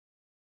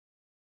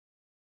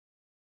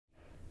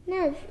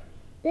No,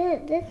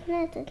 that's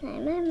not the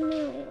time. I'm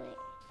really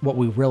What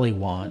we really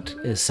want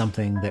is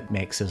something that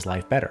makes his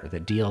life better,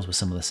 that deals with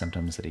some of the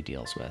symptoms that he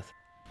deals with.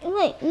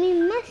 Wait, we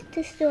must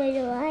destroy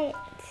the lights.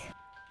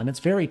 And it's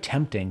very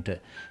tempting to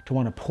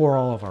want to pour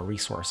all of our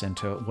resource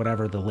into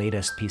whatever the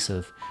latest piece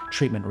of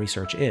treatment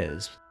research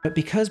is. But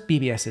because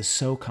BBS is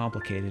so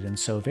complicated and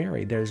so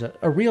varied, there's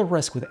a real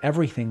risk with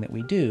everything that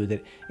we do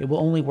that it will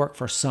only work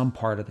for some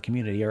part of the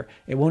community, or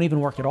it won't even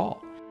work at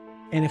all.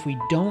 And if we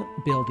don't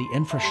build the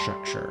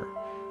infrastructure,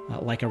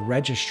 like a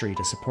registry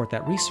to support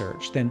that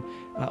research, then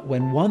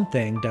when one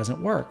thing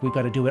doesn't work, we've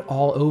got to do it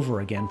all over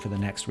again for the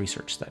next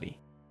research study.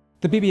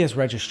 The BBS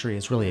Registry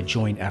is really a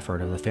joint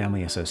effort of the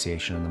Family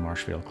Association and the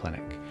Marshfield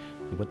Clinic.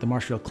 What the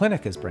Marshfield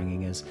Clinic is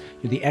bringing is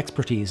the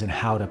expertise in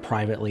how to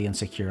privately and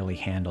securely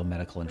handle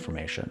medical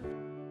information.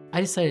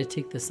 I decided to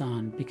take this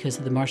on because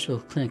of the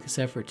Marshfield Clinic's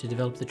effort to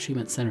develop the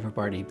treatment center for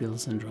Bardet Biedl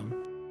syndrome.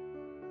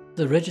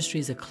 The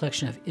registry is a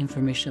collection of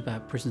information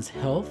about a person's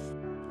health,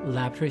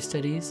 laboratory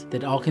studies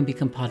that all can be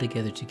compiled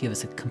together to give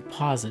us a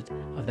composite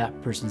of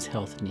that person's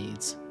health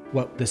needs.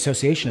 What the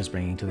association is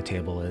bringing to the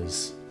table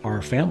is our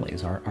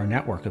families, our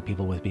network of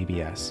people with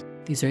BBS.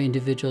 These are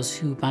individuals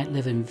who might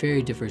live in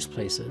very diverse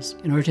places.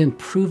 In order to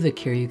improve the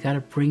care, you've got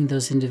to bring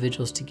those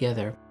individuals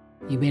together.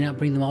 You may not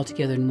bring them all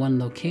together in one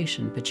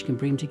location, but you can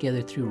bring them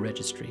together through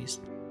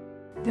registries.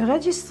 The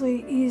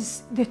registry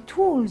is the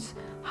tools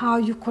how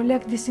you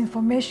collect this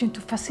information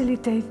to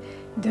facilitate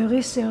the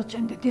research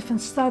and the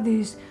different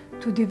studies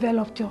to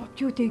develop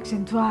therapeutics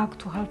and drugs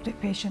to help the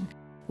patient.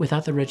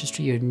 Without the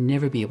registry, you'll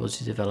never be able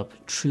to develop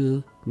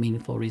true,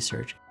 meaningful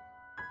research.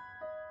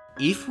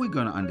 If we're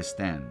going to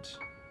understand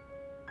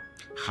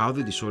how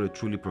the disorder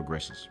truly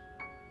progresses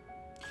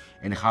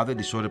and how the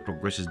disorder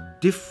progresses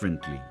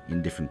differently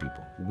in different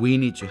people, we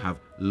need to have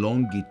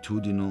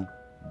longitudinal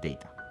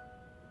data.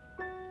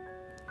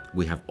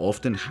 We have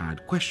often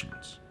had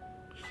questions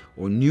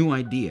or new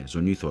ideas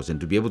or new thoughts,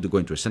 and to be able to go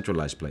into a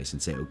centralized place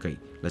and say, okay,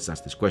 let's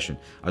ask this question,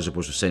 as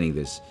opposed to sending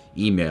this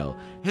email,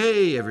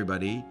 hey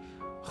everybody,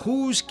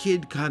 whose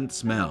kid can't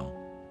smell?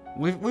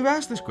 We've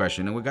asked this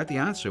question and we got the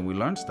answer and we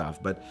learned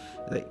stuff, but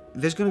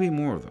there's going to be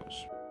more of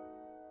those.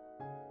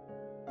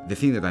 The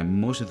thing that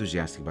I'm most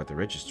enthusiastic about the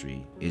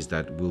registry is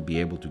that we'll be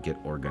able to get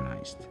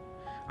organized.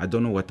 I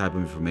don't know what type of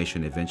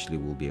information eventually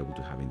we'll be able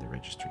to have in the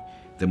registry.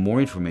 The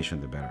more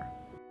information, the better,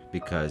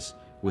 because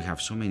we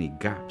have so many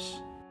gaps.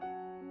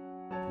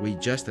 We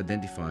just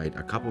identified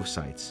a couple of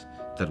sites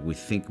that we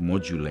think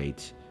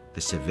modulate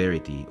the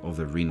severity of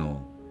the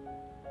renal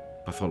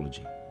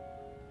pathology.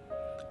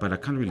 But I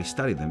can't really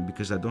study them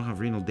because I don't have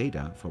renal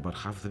data for about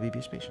half of the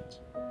BBS patients.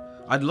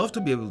 I'd love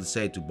to be able to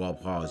say to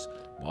Bob Hawes,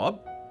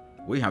 Bob,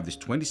 we have these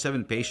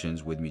 27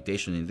 patients with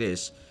mutation in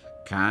this.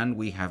 Can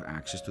we have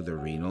access to the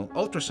renal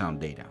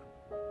ultrasound data?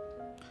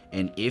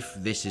 And if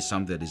this is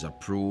something that is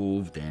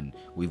approved and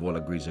we've all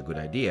agreed is a good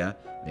idea,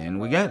 then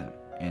we get them.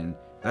 And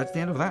that's the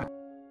end of that.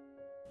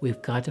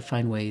 We've got to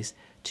find ways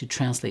to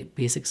translate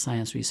basic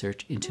science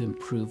research into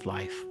improved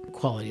life,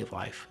 quality of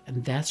life.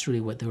 And that's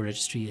really what the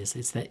registry is.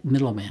 It's that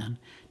middleman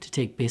to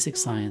take basic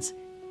science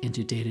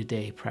into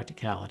day-to-day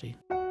practicality.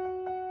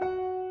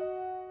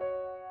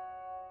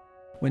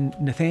 When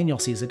Nathaniel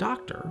sees a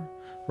doctor,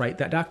 right,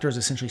 that doctor is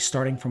essentially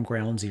starting from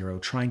ground zero,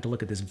 trying to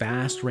look at this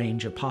vast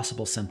range of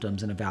possible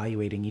symptoms and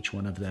evaluating each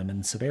one of them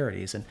and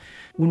severities. And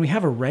when we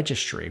have a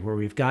registry where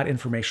we've got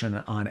information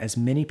on as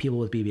many people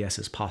with BBS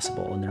as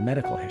possible and their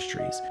medical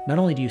histories, not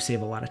only do you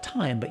save a lot of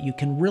time, but you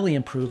can really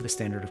improve the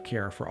standard of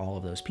care for all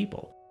of those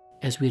people.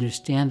 As we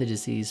understand the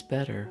disease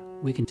better,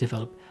 we can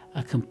develop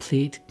a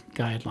complete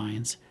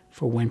guidelines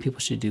for when people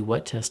should do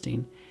what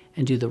testing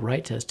and do the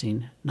right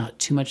testing, not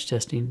too much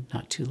testing,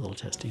 not too little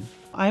testing.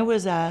 I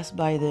was asked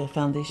by the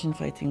Foundation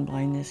Fighting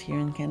Blindness here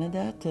in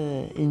Canada to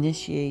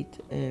initiate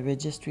a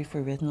registry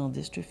for retinal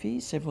dystrophy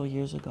several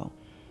years ago.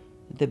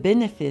 The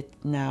benefit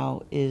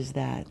now is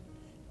that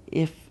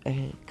if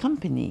a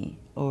company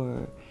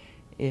or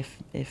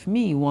if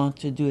me want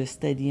to do a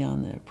study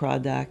on a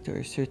product or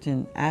a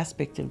certain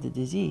aspect of the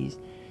disease,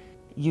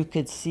 you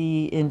could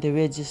see in the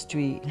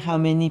registry how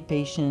many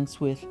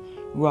patients with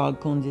rod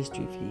cone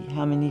dystrophy,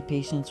 how many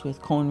patients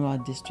with cone rod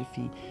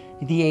dystrophy,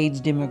 the age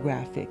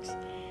demographics,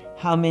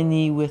 how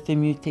many with a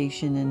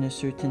mutation in a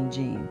certain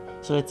gene.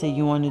 So let's say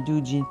you want to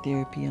do gene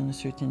therapy on a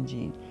certain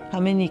gene.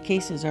 How many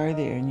cases are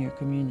there in your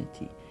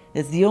community?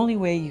 It's the only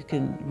way you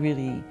can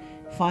really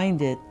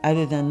find it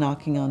other than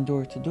knocking on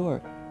door to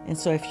door. And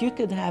so if you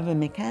could have a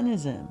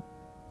mechanism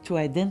to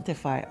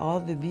identify all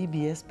the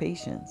BBS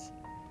patients,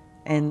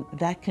 and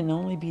that can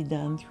only be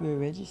done through a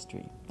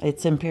registry.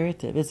 It's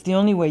imperative. It's the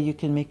only way you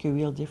can make a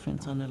real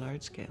difference on a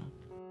large scale.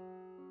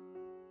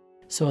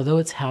 So although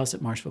it's housed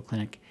at Marshfield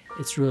Clinic,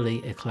 it's really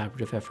a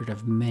collaborative effort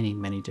of many,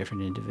 many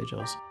different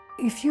individuals.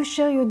 If you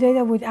share your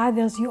data with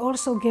others, you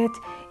also get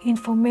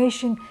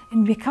information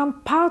and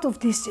become part of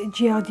this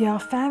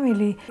GRDR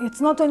family. It's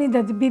not only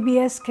that the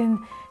BBS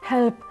can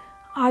help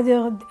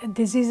other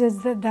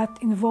diseases that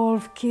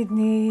involve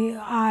kidney,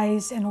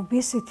 eyes, and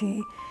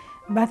obesity,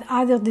 but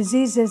other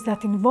diseases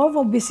that involve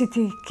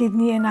obesity,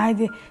 kidney, and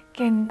eye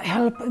can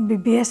help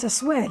BBS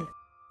as well.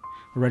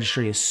 The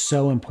registry is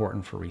so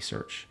important for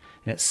research,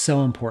 and it's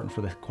so important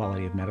for the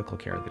quality of medical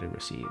care that it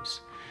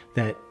receives,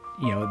 that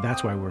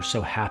that's why we're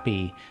so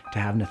happy to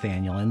have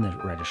Nathaniel in the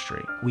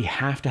registry. We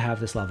have to have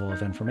this level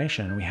of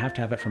information, and we have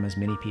to have it from as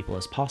many people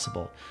as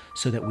possible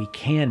so that we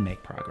can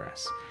make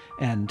progress.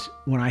 And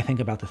when I think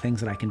about the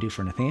things that I can do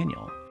for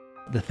Nathaniel,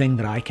 the thing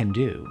that I can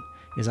do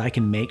is I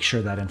can make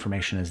sure that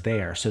information is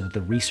there so that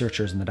the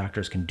researchers and the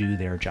doctors can do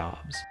their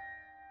jobs.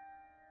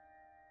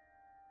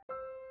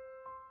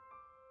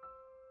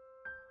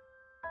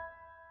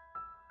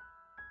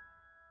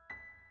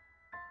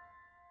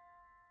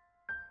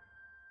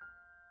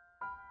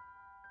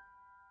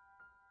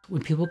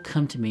 When people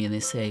come to me and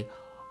they say,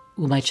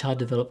 will my child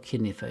develop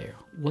kidney failure?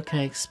 What can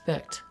I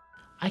expect?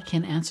 I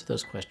can't answer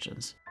those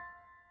questions.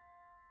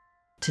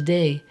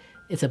 Today,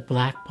 it's a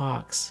black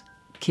box.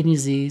 Kidney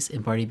disease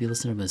and Bardet Biedl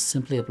syndrome is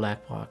simply a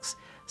black box.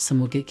 Some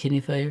will get kidney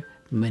failure,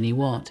 many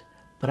won't.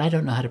 But I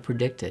don't know how to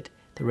predict it.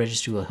 The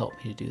registry will help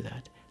me to do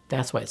that.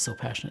 That's why it's so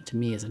passionate to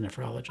me as a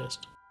nephrologist.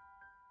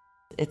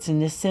 It's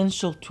an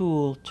essential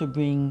tool to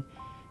bring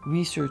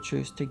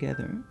researchers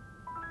together.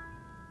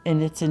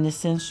 And it's an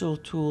essential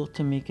tool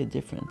to make a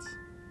difference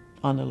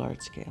on a large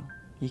scale.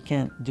 You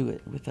can't do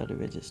it without a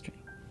registry.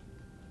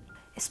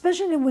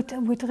 Especially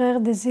with rare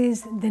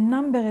disease, the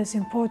number is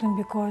important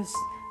because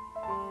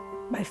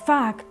by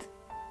fact,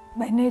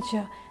 by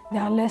nature,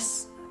 there are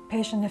less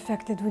patients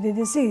affected with the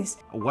disease.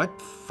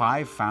 What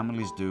 5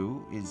 families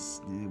do is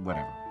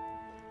whatever.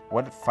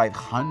 What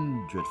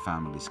 500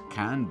 families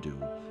can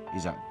do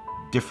is a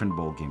different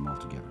ballgame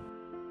altogether.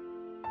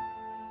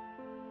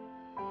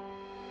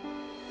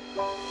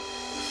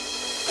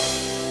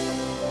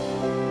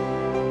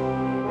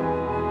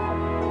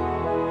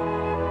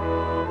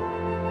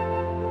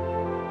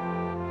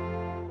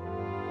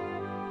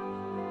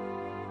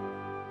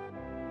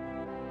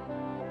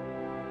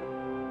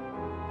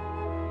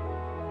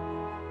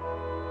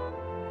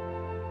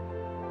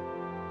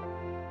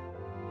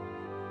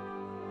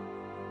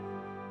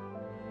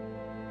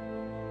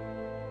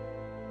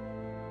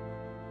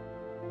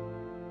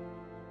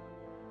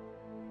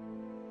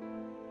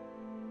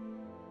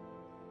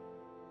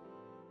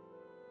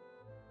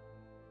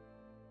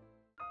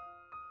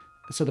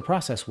 So the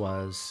process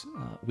was,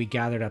 we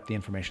gathered up the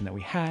information that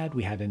we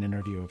had an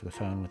interview over the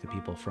phone with the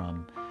people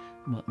from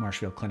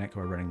Marshfield Clinic who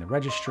are running the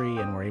registry,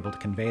 and we're able to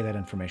convey that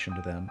information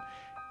to them,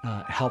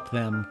 help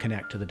them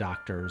connect to the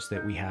doctors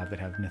that we have that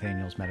have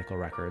Nathaniel's medical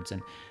records,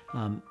 and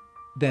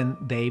then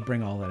they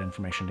bring all that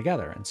information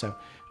together. And so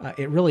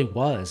it really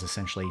was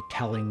essentially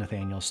telling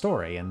Nathaniel's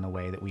story in the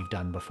way that we've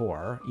done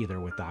before, either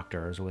with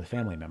doctors or with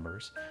family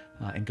members,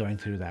 and going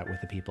through that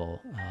with the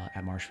people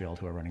at Marshfield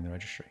who are running the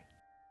registry.